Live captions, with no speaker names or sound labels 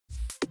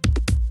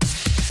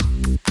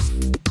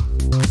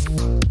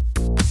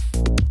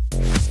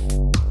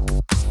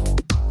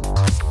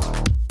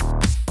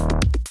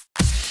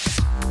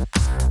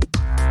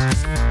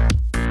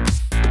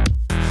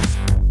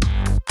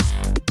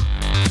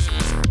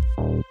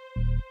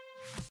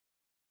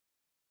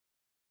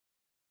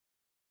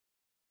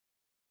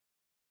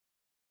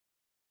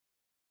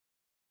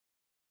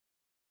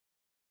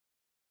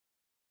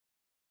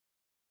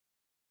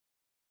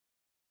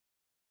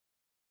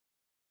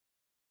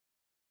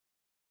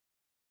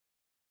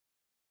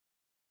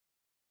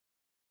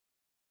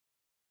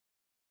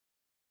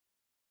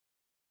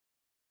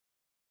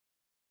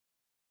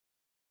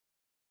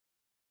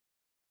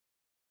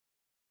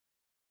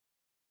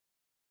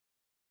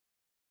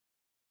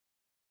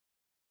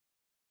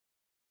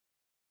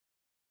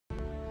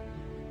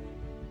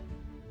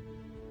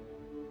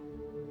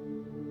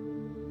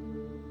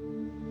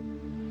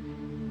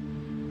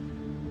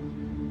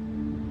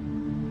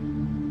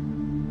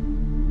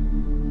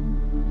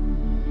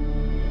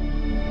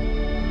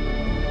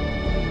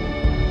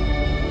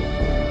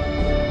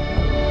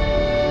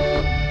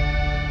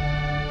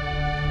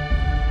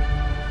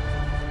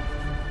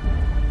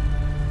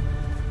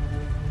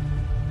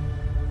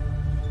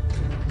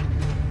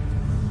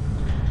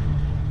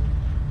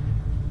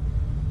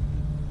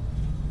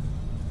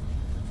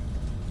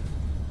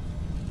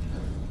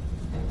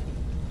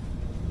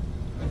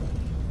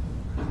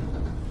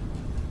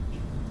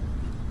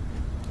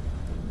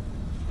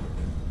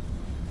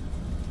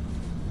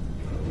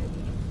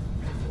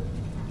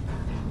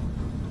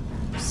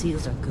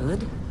seals are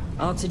good,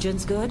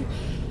 oxygen's good,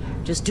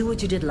 just do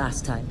what you did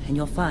last time, and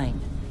you're fine.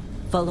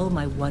 Follow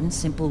my one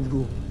simple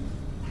rule.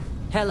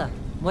 Hella,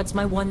 what's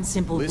my one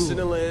simple rule? Listen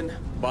to Lynn.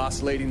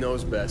 Boss lady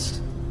knows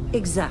best.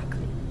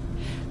 Exactly.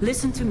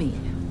 Listen to me.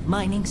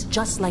 Mining's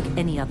just like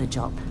any other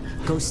job.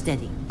 Go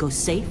steady, go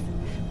safe,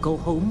 go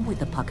home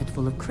with a pocket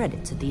full of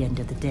credits at the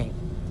end of the day.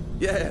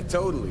 Yeah,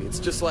 totally. It's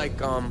just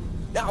like,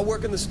 I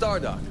work in the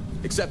Stardock.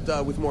 Except,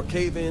 with more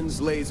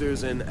cave-ins,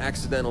 lasers, and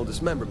accidental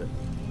dismemberment.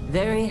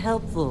 Very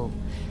helpful.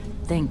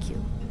 Thank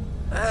you.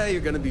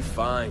 You're gonna be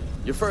fine.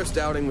 Your first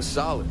outing was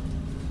solid.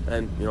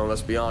 And,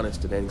 let's be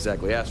honest, it ain't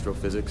exactly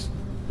astrophysics.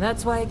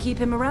 That's why I keep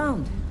him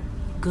around.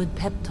 Good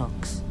pep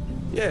talks.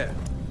 Yeah,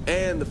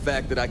 and the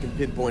fact that I can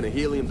pinpoint a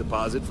helium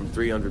deposit from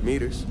 300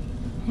 meters.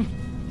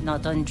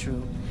 Not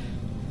untrue.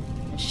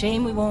 A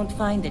shame we won't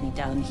find any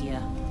down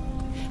here.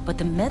 But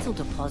the metal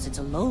deposits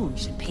alone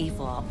should pay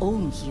for our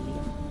own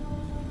helium.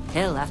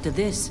 Hell, after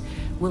this,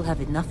 we'll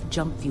have enough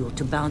jump fuel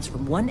to bounce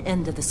from one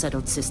end of the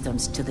settled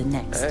systems to the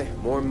next. Hey,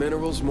 more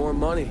minerals, more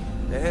money.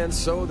 And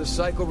so the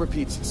cycle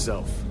repeats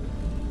itself.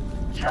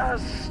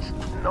 Just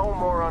no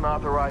more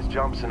unauthorized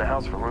jumps in the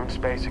house for room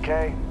space,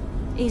 okay?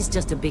 He's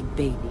just a big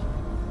baby.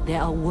 There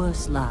are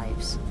worse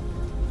lives.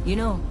 You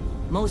know,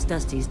 most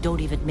Dusties don't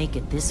even make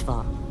it this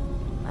far.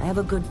 I have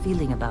a good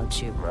feeling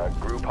about you.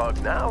 Group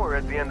hug now or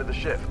at the end of the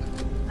shift?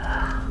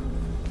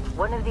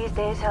 One of these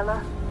days,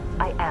 Hella,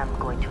 I am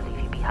going to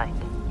leave you behind.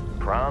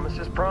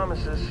 Promises,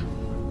 promises.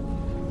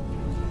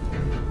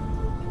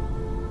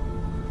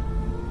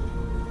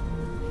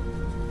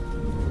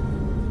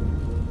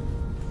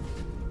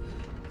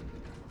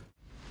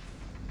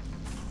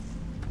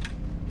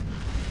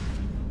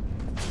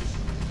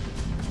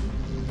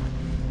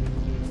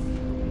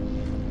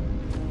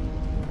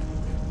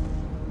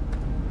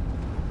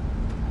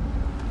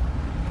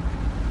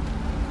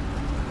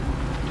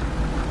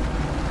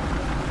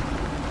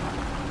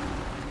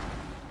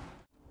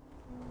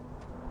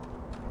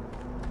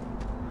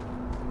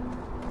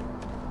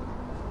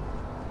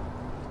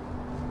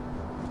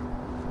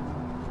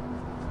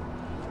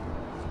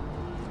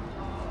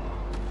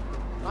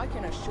 I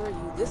can assure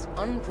you, this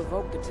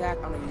unprovoked attack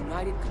on a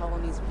United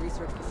Colonies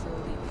research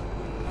facility...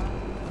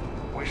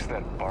 Wish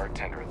that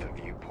bartender at the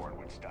viewport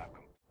would stop.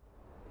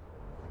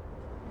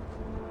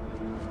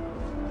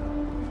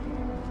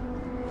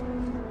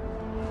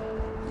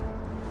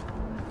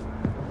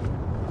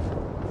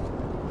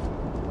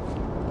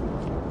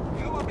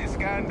 You will be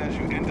scanned as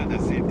you enter the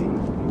city.